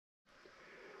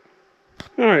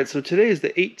Alright, so today is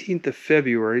the 18th of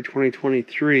February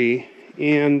 2023,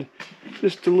 and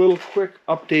just a little quick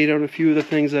update on a few of the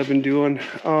things I've been doing.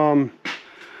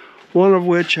 One of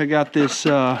which, I got this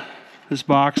this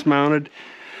box mounted,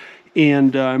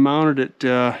 and I mounted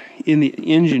it in the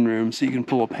engine room, so you can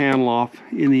pull a panel off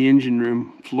in the engine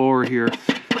room floor here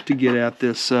to get at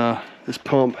this this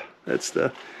pump. That's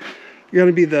going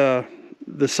to be the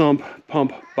sump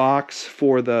pump box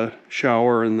for the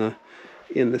shower and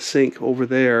in the sink over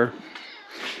there.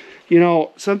 You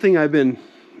know, something I've been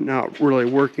not really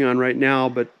working on right now,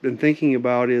 but been thinking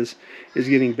about is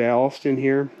getting ballast in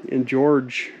here. And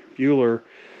George Bueller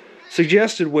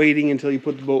suggested waiting until you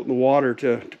put the boat in the water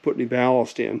to put any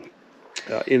ballast in,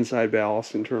 inside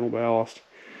ballast, internal ballast.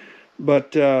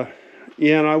 But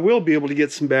yeah, and I will be able to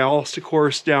get some ballast, of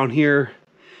course, down here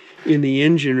in the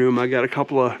engine room. I got a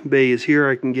couple of bays here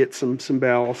I can get some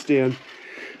ballast in.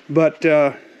 But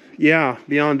yeah,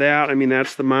 beyond that, I mean,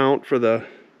 that's the mount for the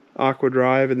aqua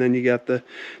drive, and then you got the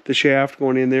shaft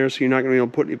going in there, so you're not going to be able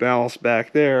to put any ballast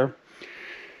back there.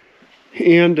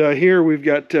 And here we've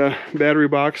got battery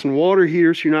box and water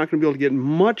heater, so you're not going to be able to get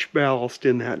much ballast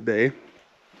in that bay.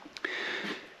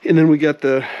 And then we got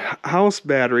the house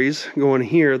batteries going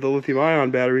here, the lithium-ion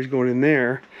batteries going in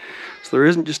there. So there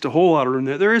isn't just a whole lot of room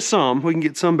there. There is some. We can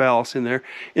get some ballast in there.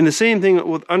 And the same thing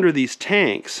with under these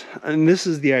tanks. And this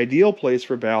is the ideal place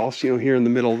for ballast, you know, here in the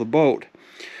middle of the boat.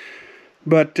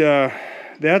 But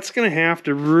that's going to have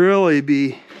to really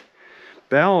be,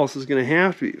 ballast is going to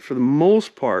have to be, for the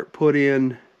most part, put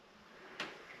in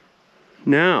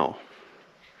now.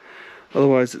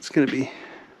 Otherwise, it's going to be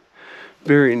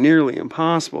very nearly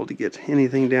impossible to get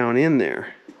anything down in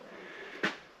there.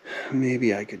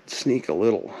 Maybe I could sneak a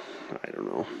little. I don't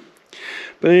know.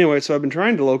 But anyway, so I've been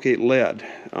trying to locate lead.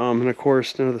 And of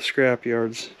course, none of the scrap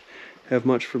yards have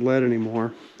much for lead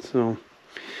anymore. So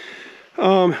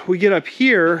we get up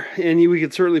here, and we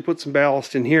could certainly put some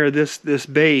ballast in here. This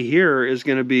bay here is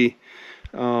going to be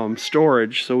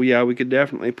storage. So yeah, we could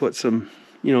definitely put some,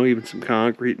 you know, even some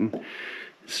concrete and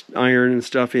iron and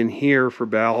stuff in here for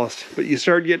ballast. But you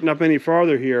start getting up any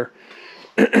farther here,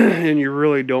 and you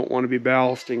really don't want to be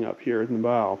ballasting up here in the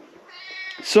bow.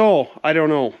 So, I don't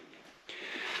know.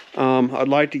 I'd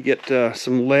like to get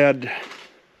some lead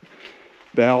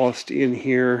ballast in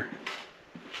here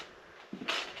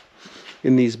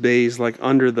in these bays, like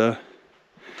under the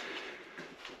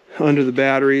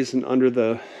batteries and under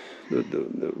the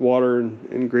water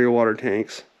and gray water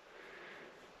tanks.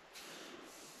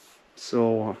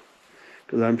 So,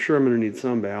 because I'm sure I'm going to need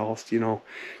some ballast, you know.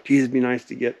 Geez, it'd be nice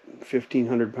to get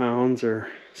 1,500 pounds or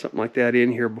something like that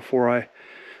in here before I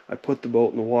put the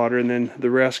boat in the water, and then the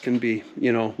rest can be,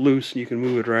 you know, loose, and you can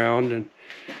move it around and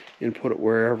put it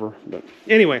wherever. But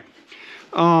anyway,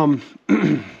 in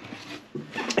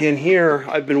here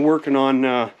I've been working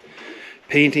on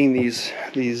painting these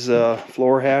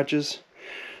floor hatches.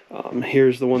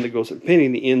 Here's the one that goes at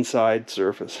painting the inside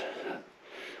surface.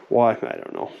 Why, I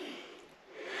don't know.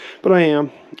 But I am.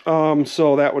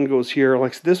 So that one goes here.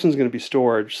 Like, this one's going to be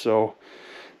storage, so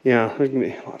yeah, there's going to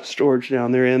be a lot of storage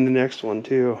down there, and the next one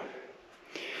too.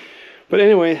 But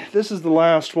anyway, this is the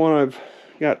last one I've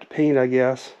got to paint, I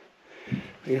guess.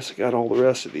 I guess I got all the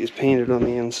rest of these painted on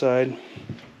the inside.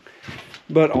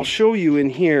 But I'll show you in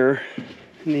here,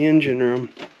 in the engine room.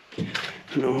 I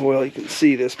don't know how well you can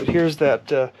see this, but here's that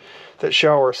that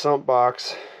shower sump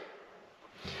box.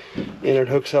 And it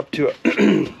hooks up to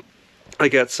it. I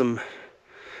got some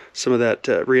of that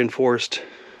reinforced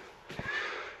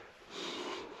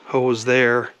hose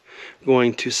there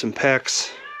going to some PEX,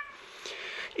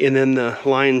 and then the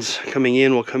lines coming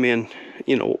in will come in,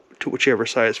 you know, to whichever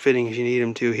size fittings you need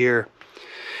them to here.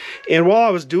 And while I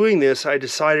was doing this, I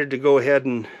decided to go ahead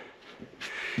and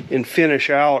finish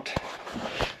out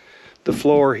the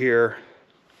floor here,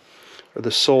 or the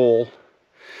sole.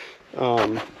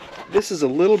 This is a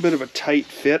little bit of a tight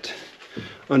fit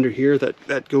under here.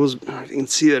 That goes, you can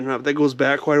see that goes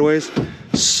back quite a ways.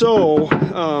 So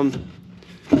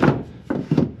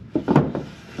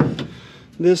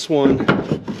this one,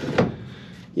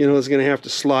 you know, is going to have to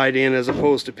slide in, as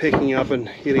opposed to picking up and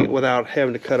hitting it without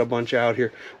having to cut a bunch out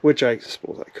here, which I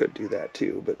suppose I could do that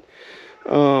too. But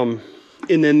and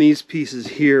then these pieces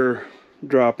here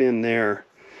drop in there.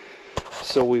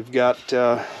 So we've got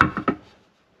yeah,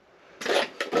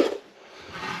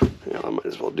 I might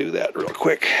as well do that real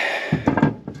quick.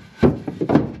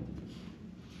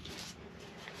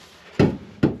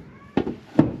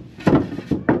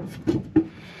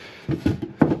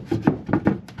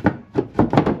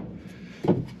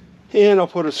 And I'll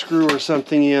put a screw or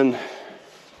something in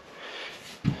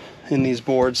these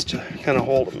boards to kind of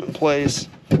hold them in place.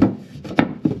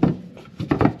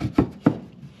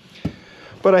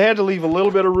 But I had to leave a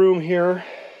little bit of room here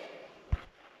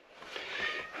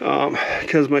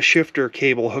because my shifter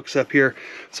cable hooks up here,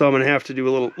 so I'm going to have to do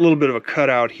a little bit of a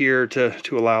cutout here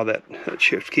to allow that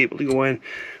shift cable to go in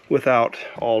without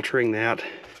altering that.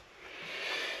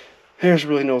 There's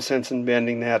really no sense in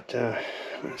bending that, so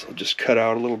I'll just cut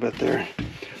out a little bit there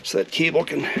so that cable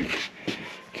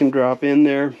can drop in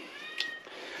there.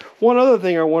 One other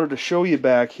thing I wanted to show you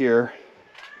back here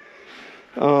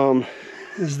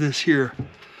is this here.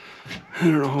 I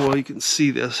don't know how well you can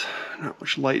see this. Not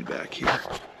much light back here.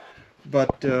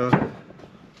 But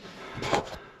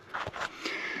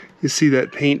you see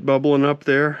that paint bubbling up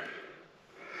there?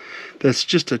 That's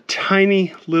just a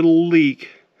tiny little leak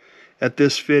at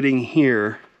this fitting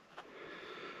here.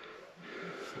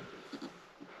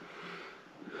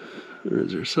 Or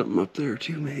is there something up there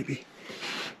too, maybe?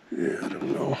 Yeah, I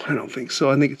don't know. I don't think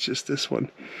so. I think it's just this one.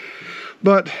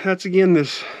 But that's, again,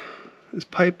 this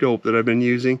pipe dope that I've been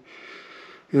using,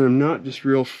 and I'm not just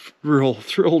real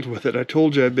thrilled with it. I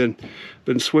told you I've been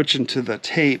switching to the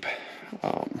tape,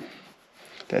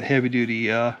 that heavy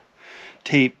duty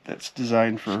tape that's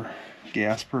designed for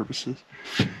gas purposes.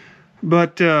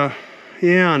 But yeah,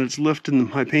 and it's lifting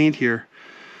my paint here,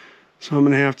 so I'm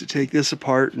gonna have to take this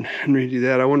apart and redo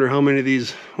that. I wonder how many of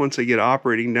these, once I get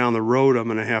operating down the road, I'm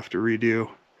gonna have to redo.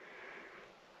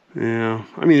 Yeah,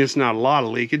 I mean, it's not a lot of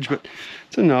leakage, but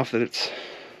it's enough that it's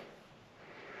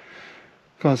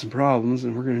causing problems,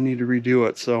 and we're going to need to redo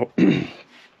it. So,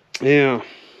 yeah.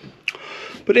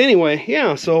 But anyway,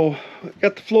 yeah, so I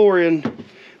got the floor in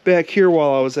back here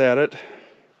while I was at it,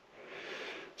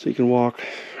 so you can walk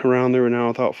around there now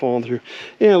without falling through.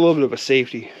 Yeah, a little bit of a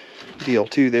safety deal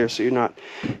too there, so you're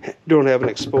don't have an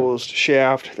exposed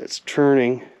shaft that's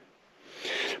turning.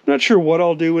 I'm not sure what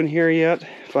I'll do in here yet.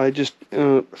 If I just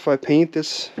if I paint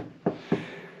this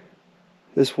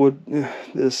wood,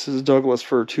 this is Douglas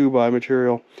fir 2x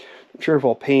material. I'm sure if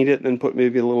I'll paint it and then put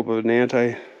maybe a little bit of an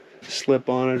anti-slip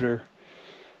on it or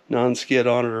non-skid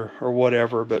on it or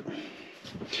whatever, but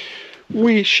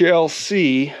we shall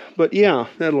see. But yeah,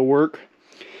 that'll work.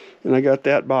 And I got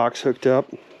that box hooked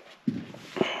up.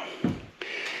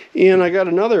 And I got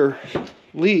another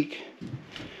leak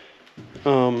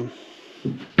in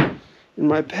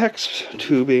my PEX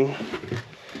tubing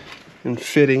and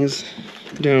fittings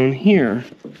down here.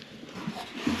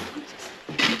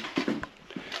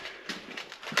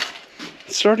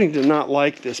 Starting to not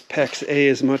like this PEX A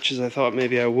as much as I thought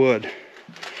maybe I would.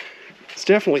 It's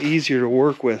definitely easier to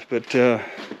work with, but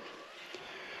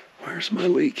where's my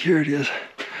leak? Here it is.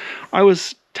 I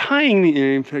was tying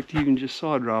the, in fact, you even just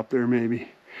saw a drop there maybe.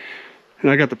 And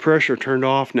I got the pressure turned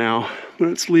off now, but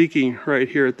it's leaking right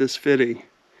here at this fitting.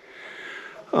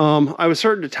 I was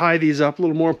starting to tie these up a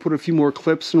little more, put a few more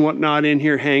clips and whatnot in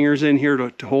here, hangers in here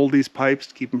to hold these pipes,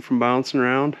 to keep them from bouncing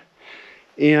around.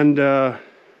 And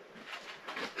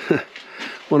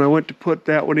when I went to put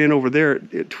that one in over there,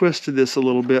 it twisted this a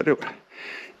little bit,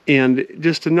 and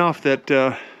just enough that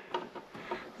then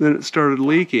it started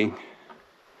leaking,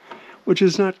 which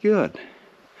is not good.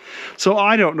 So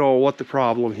I don't know what the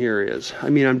problem here is. I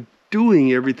mean, I'm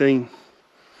doing everything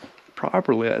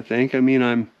properly, I think. I mean,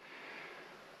 I'm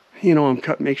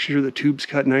making sure the tube's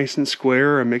cut nice and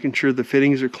square. I'm making sure the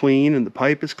fittings are clean and the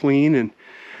pipe is clean, and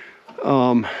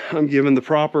I'm giving the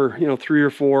proper, 3 or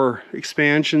 4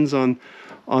 expansions on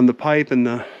the pipe and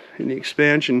the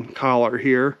expansion collar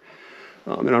here,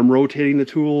 and I'm rotating the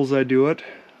tool as I do it.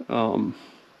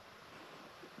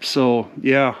 So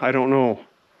yeah, I don't know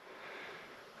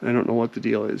what the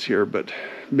deal is here, but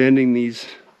bending these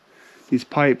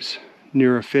pipes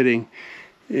near a fitting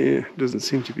doesn't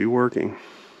seem to be working.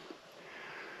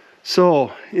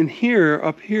 So in here,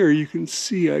 up here, you can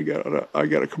see I got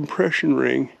a compression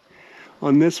ring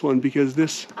on this one, because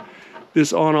this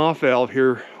on-off valve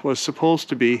here was supposed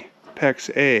to be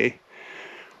PEX A,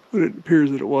 but it appears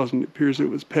that it wasn't. It appears it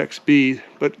was PEX B,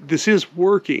 but this is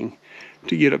working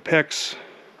to get a PEX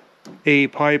A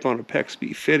pipe on a PEX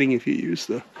B fitting if you use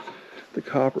the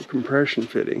copper compression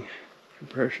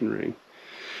ring.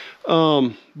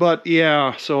 But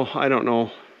yeah, so I don't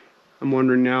know. I'm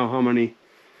wondering now how many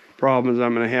problems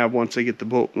I'm going to have once I get the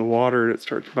boat in the water and it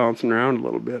starts bouncing around a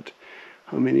little bit.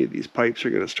 How many of these pipes are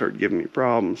going to start giving me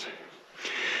problems.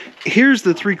 Here's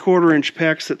the 3/4 inch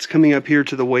PEX that's coming up here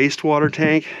to the wastewater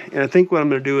tank, and I think what I'm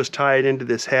going to do is tie it into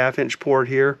this 1/2 inch port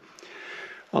here.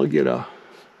 I'll get a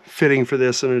fitting for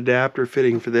this, an adapter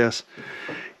fitting for this,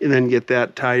 and then get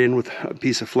that tied in with a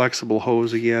piece of flexible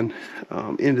hose again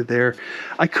into there.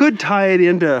 I could tie it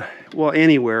into, well,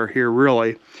 anywhere here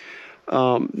really.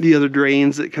 The other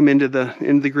drains that come into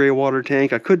the gray water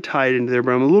tank, I could tie it into there,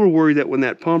 but I'm a little worried that when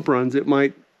that pump runs, it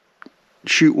might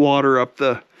shoot water up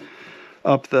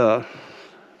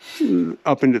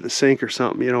into the sink or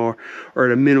something, you know, or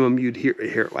at a minimum you'd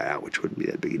hear wow, which wouldn't be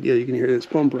that big a deal. You can hear this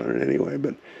pump running anyway,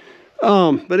 but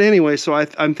anyway, so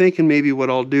I'm thinking maybe what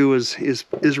I'll do is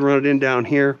run it in down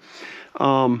here,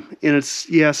 and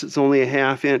it's only a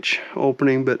 1/2 inch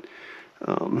opening, but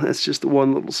that's just the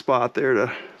one little spot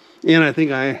there and I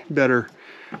think I better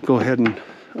go ahead and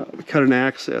cut an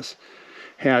access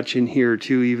hatch in here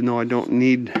too, even though I don't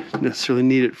necessarily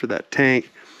need it for that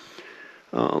tank.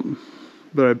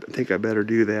 But I think I better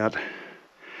do that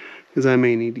because I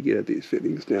may need to get at these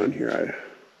fittings down here.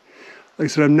 Like I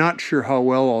said, I'm not sure how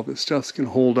well all this stuff's gonna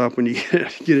hold up when you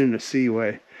get in a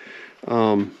seaway.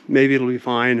 Maybe it'll be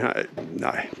fine. I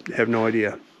have no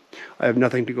idea. I have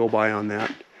nothing to go by on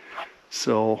that.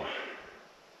 So,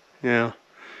 yeah,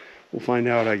 we'll find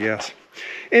out, I guess.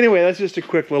 Anyway, that's just a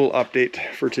quick little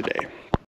update for today.